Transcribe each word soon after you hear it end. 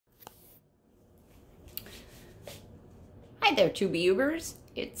Hi there, Tubeubers.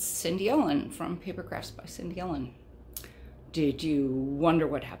 It's Cindy Ellen from Paper Crafts by Cindy Ellen. Did you wonder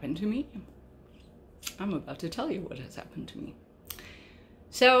what happened to me? I'm about to tell you what has happened to me.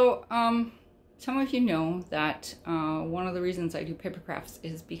 So, some of you know that one of the reasons I do paper crafts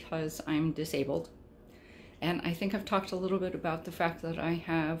is because I'm disabled. And I think I've talked a little bit about the fact that I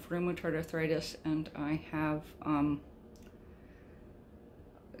have rheumatoid arthritis and I have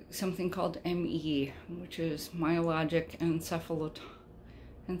something called ME, which is myalgic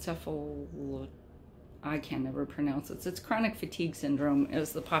I can never pronounce it. It's chronic fatigue syndrome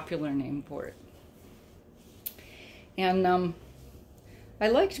is the popular name for it. And I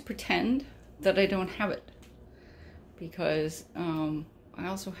like to pretend that I don't have it because I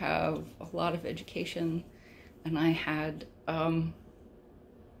also have a lot of education and I had a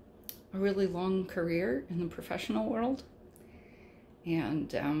really long career in the professional world.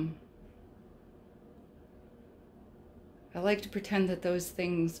 And I like to pretend that those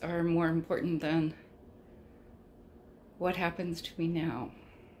things are more important than what happens to me now.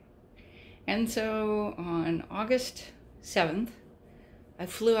 And so on August 7th, I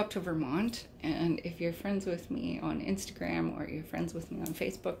flew up to Vermont, and if you're friends with me on Instagram or you're friends with me on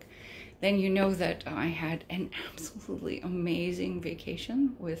Facebook, then you know that I had an absolutely amazing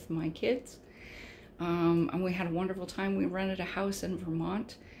vacation with my kids. And we had a wonderful time. We rented a house in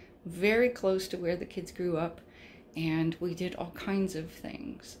Vermont, very close to where the kids grew up, and we did all kinds of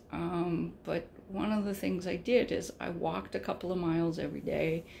things. But one of the things I did is I walked a couple of miles every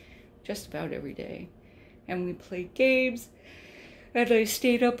day, just about every day, and we played games, and I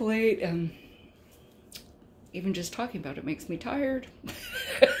stayed up late, and even just talking about it makes me tired.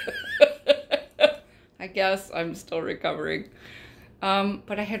 I guess I'm still recovering.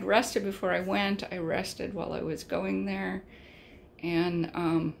 But I had rested before I went. I rested while I was going there. And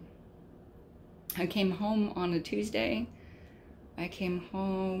I came home on a Tuesday. I came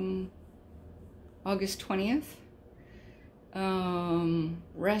home August 20th.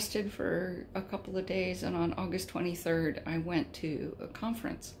 Rested for a couple of days. And on August 23rd, I went to a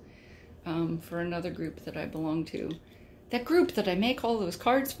conference for another group that I belong to. That group that I make all those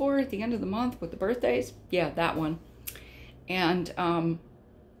cards for at the end of the month with the birthdays. Yeah, that one. And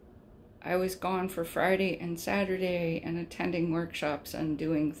I was gone for Friday and Saturday and attending workshops and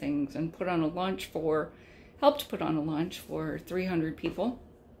doing things and helped put on a lunch for 300 people,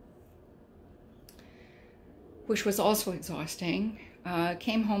 which was also exhausting.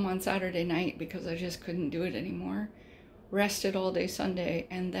 Came home on Saturday night because I just couldn't do it anymore. Rested all day Sunday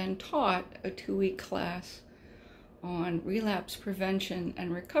and then taught a 2-week class on relapse prevention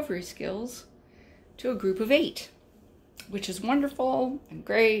and recovery skills to a group of 8. Which is wonderful and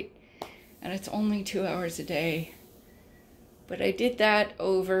great, and it's only 2 hours a day. But I did that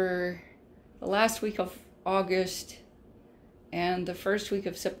over the last week of August and the first week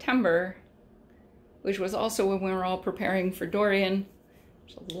of September, which was also when we were all preparing for Dorian.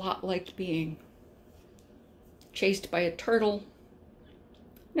 It's a lot like being chased by a turtle.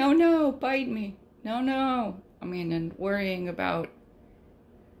 No, no, bite me. No, no. I mean, and worrying about,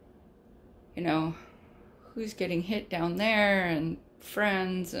 you know, who's getting hit down there, and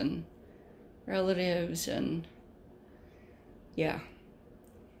friends and relatives, and yeah.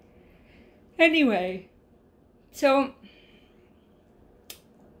 Anyway, so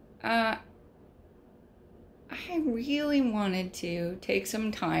I really wanted to take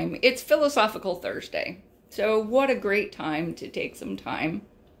some time. It's Philosophical Thursday, so what a great time to take some time.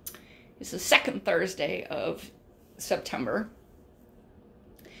 It's the second Thursday of September.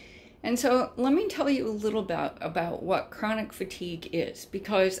 And so let me tell you a little bit about what chronic fatigue is,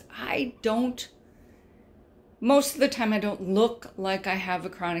 because most of the time I don't look like I have a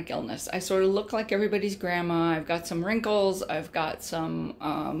chronic illness. I sort of look like everybody's grandma. I've got some wrinkles. I've got some,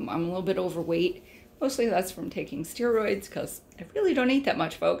 I'm a little bit overweight. Mostly that's from taking steroids because I really don't eat that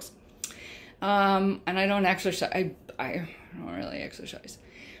much, folks. And I don't exercise. I don't really exercise.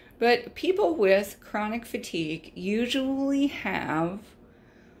 But people with chronic fatigue usually have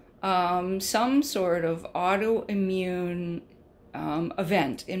some sort of autoimmune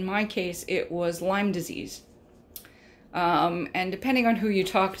event. In my case, it was Lyme disease. And depending on who you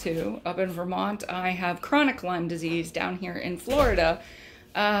talk to, up in Vermont, I have chronic Lyme disease. Down here in Florida,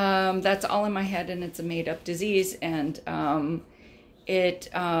 that's all in my head, and it's a made-up disease, and it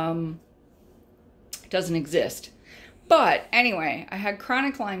doesn't exist. But anyway, I had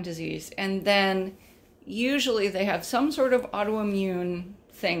chronic Lyme disease, and then usually they have some sort of autoimmune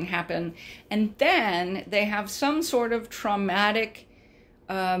thing happen, and then they have some sort of traumatic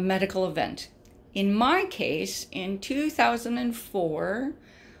medical event. In my case, in 2004,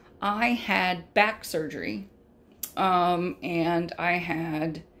 I had back surgery And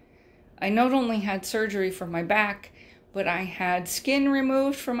I not only had surgery for my back, but I had skin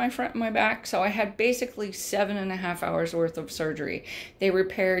removed from my front and my back. So I had basically 7.5 hours worth of surgery. They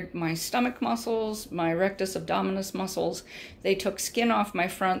repaired my stomach muscles, my rectus abdominis muscles. They took skin off my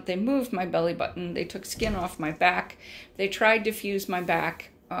front. They moved my belly button. They took skin off my back. They tried to fuse my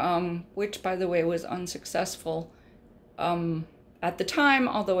back, which, by the way, was unsuccessful at the time,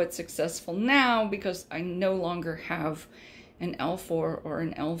 although it's successful now because I no longer have an L4 or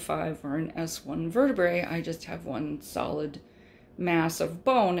an L5 or an S1 vertebrae. I just have one solid mass of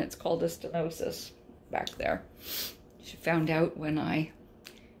bone. It's called a stenosis back there. She found out when I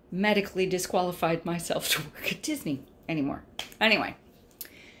medically disqualified myself to work at Disney anymore. Anyway,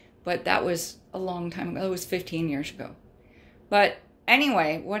 but that was a long time ago. It was 15 years ago. But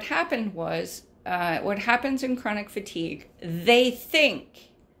anyway, what happened was, what happens in chronic fatigue, they think,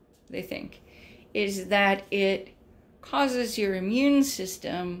 is that it causes your immune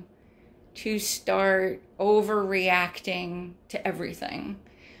system to start overreacting to everything.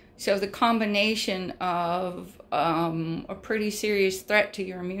 So the combination of a pretty serious threat to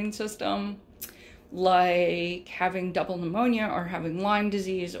your immune system, like having double pneumonia or having Lyme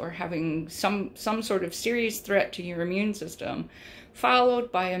disease or having some sort of serious threat to your immune system,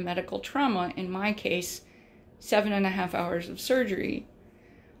 followed by a medical trauma, in my case, 7.5 hours of surgery,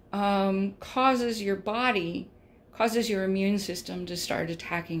 causes your immune system to start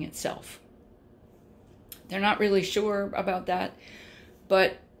attacking itself. They're not really sure about that,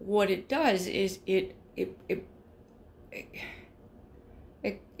 but what it does is it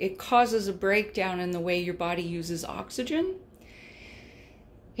causes a breakdown in the way your body uses oxygen.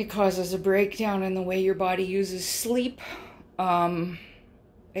 It causes a breakdown in the way your body uses sleep.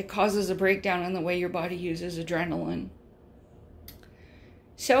 It causes a breakdown in the way your body uses adrenaline.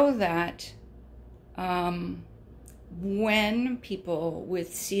 So that when people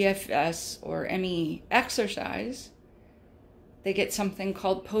with CFS or ME exercise, they get something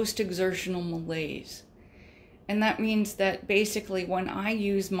called post-exertional malaise. And that means that basically when I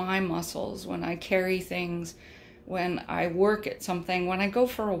use my muscles, when I carry things, when I work at something, when I go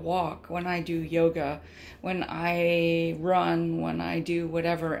for a walk, when I do yoga, when I run, when I do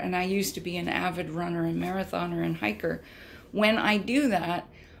whatever, and I used to be an avid runner and marathoner and hiker, when I do that,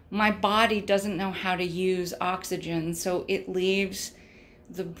 my body doesn't know how to use oxygen, so it leaves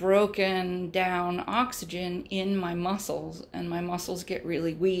the broken down oxygen in my muscles, and my muscles get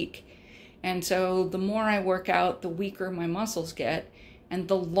really weak. And so the more I work out, the weaker my muscles get, and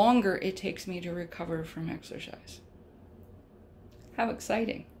the longer it takes me to recover from exercise. How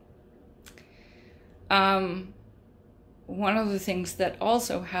exciting. One of the things that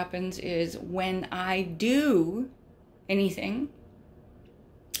also happens is when I do anything,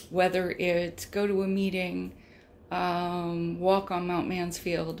 whether it's go to a meeting, walk on Mount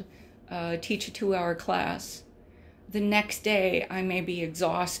Mansfield, teach a 2-hour class, the next day I may be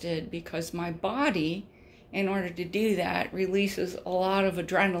exhausted because my body, in order to do that, releases a lot of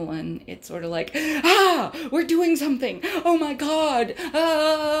adrenaline. It's sort of like, we're doing something. Oh my God.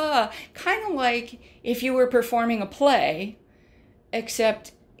 Kind of like if you were performing a play,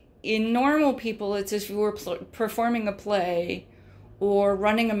 except in normal people, it's as if you were performing a play or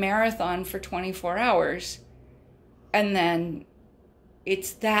running a marathon for 24 hours. And then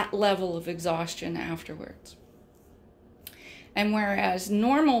it's that level of exhaustion afterwards. And whereas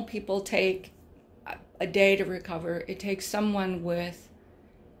normal people take a day to recover, it takes someone with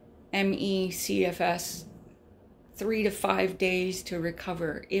ME, CFS 3 to 5 days to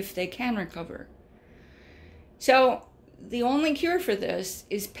recover, if they can recover. So the only cure for this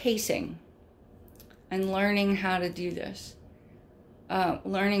is pacing and learning how to do this.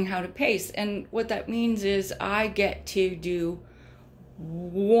 Learning how to pace. And what that means is I get to do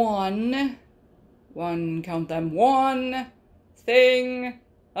one thing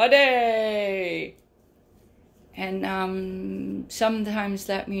a day. And sometimes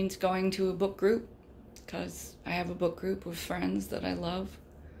that means going to a book group, because I have a book group with friends that I love.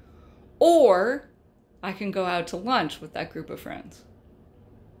 Or I can go out to lunch with that group of friends.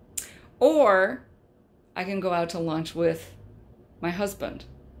 Or I can go out to lunch with my husband.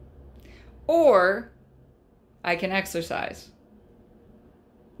 Or I can exercise.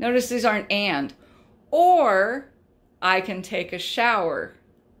 Notice these aren't and. Or I can take a shower.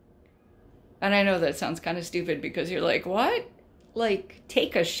 And I know that sounds kind of stupid because you're like, what? Like,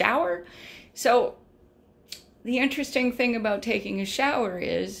 take a shower? So the interesting thing about taking a shower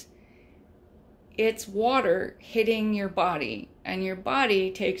is it's water hitting your body, and your body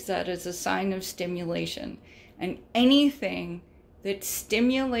takes that as a sign of stimulation. And anything that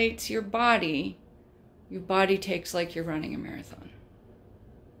stimulates your body Your body takes like you're running a marathon.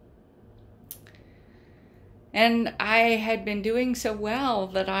 And I had been doing so well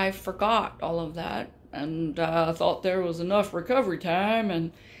that I forgot all of that and thought there was enough recovery time.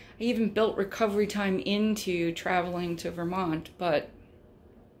 And I even built recovery time into traveling to Vermont, but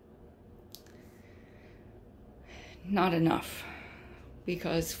not enough.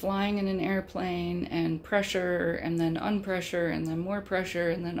 Because flying in an airplane and pressure and then unpressure and then more pressure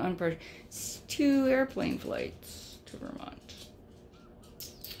and then unpressure, it's 2 airplane flights to Vermont.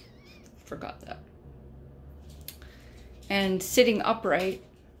 Forgot that. And sitting upright,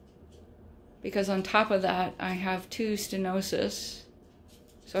 because on top of that, I have 2 stenosis.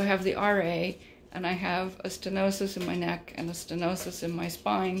 So I have the RA, and I have a stenosis in my neck and a stenosis in my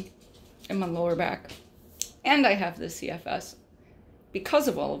spine, in my lower back. And I have the CFS because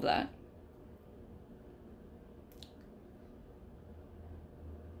of all of that.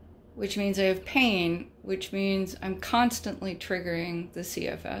 Which means I have pain, which means I'm constantly triggering the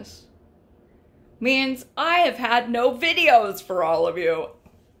CFS. Means I have had no videos for all of you.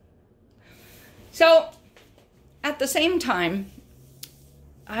 So, at the same time,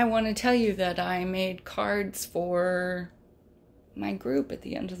 I want to tell you that I made cards for my group at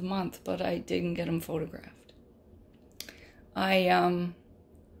the end of the month, but I didn't get them photographed. I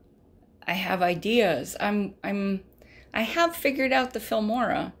have ideas. I have figured out the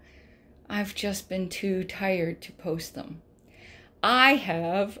Filmora. I've just been too tired to post them. I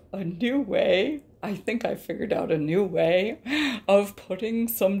have a new way. I think I figured out a new way of putting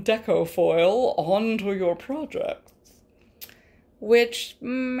some deco foil onto your projects, which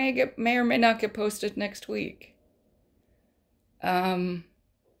may or may not get posted next week. I've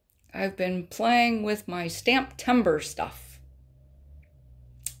been playing with my stamp timber stuff.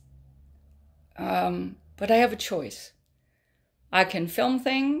 But I have a choice. I can film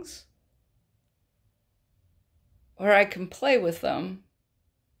things, or I can play with them,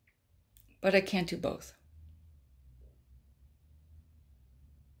 but I can't do both.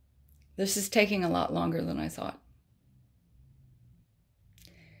 This is taking a lot longer than I thought.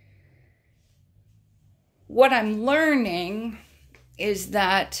 What I'm learning is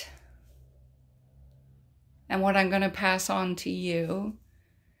that, and what I'm going to pass on to you,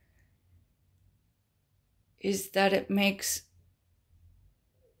 is that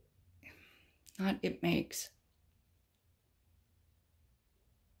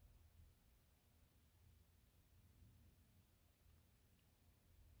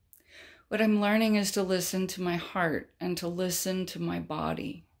what I'm learning is to listen to my heart and to listen to my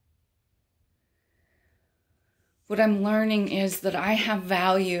body. What I'm learning is that I have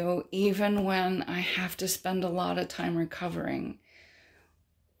value even when I have to spend a lot of time recovering.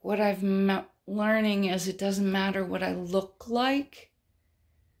 What I'm learning is it doesn't matter what I look like.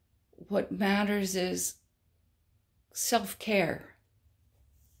 What matters is self-care.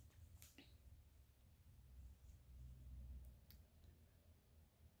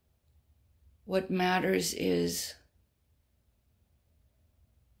 What matters is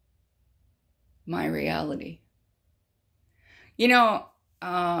my reality. You know,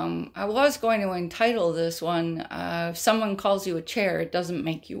 I was going to entitle this one, if someone calls you a chair, it doesn't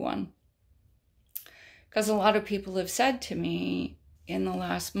make you one. Because a lot of people have said to me in the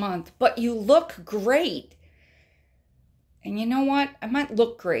last month, but you look great. And you know what? I might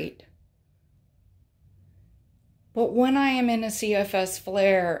look great. But when I am in a CFS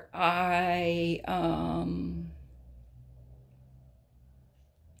flare, I'll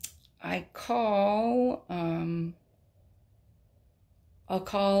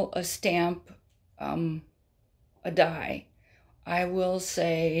call a stamp a die. I will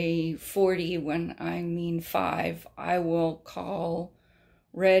say 40 when I mean 5. I will call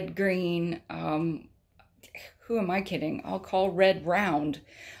red green. Who am I kidding? I'll call red round.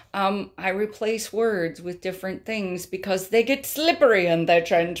 I replace words with different things because they get slippery and they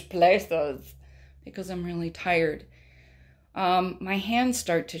change places because I'm really tired. My hands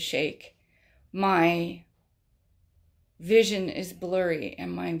start to shake. My vision is blurry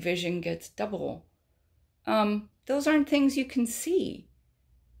and my vision gets double. Those aren't things you can see.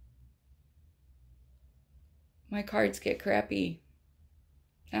 My cards get crappy.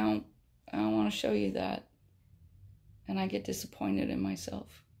 I don't want to show you that. And I get disappointed in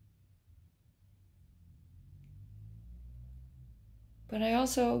myself. But I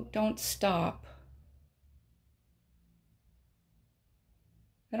also don't stop.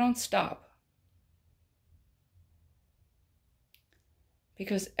 I don't stop.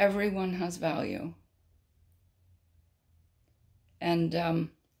 Because everyone has value. And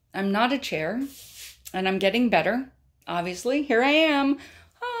I'm not a chair, and I'm getting better. Obviously, here I am.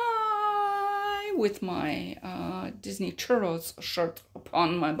 Hi, with my Disney Churros shirt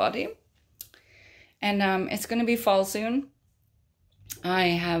upon my body. And it's going to be fall soon. I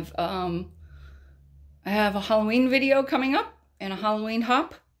have a Halloween video coming up and a Halloween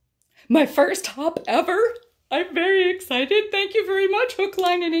hop. My first hop ever. I'm very excited. Thank you very much, Hook,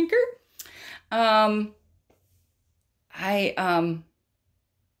 Line, and Anchor.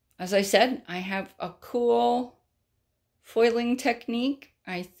 As I said, I have a cool foiling technique.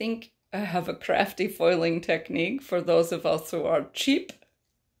 I think I have a crafty foiling technique for those of us who are cheap.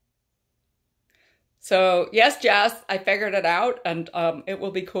 So yes, Jess, I figured it out, and it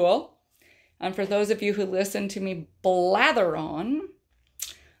will be cool. And for those of you who listen to me blather on,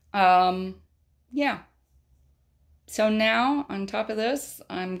 yeah. So now, on top of this,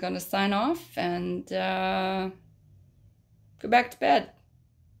 I'm going to sign off and go back to bed.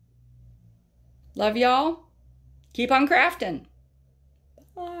 Love y'all. Keep on crafting.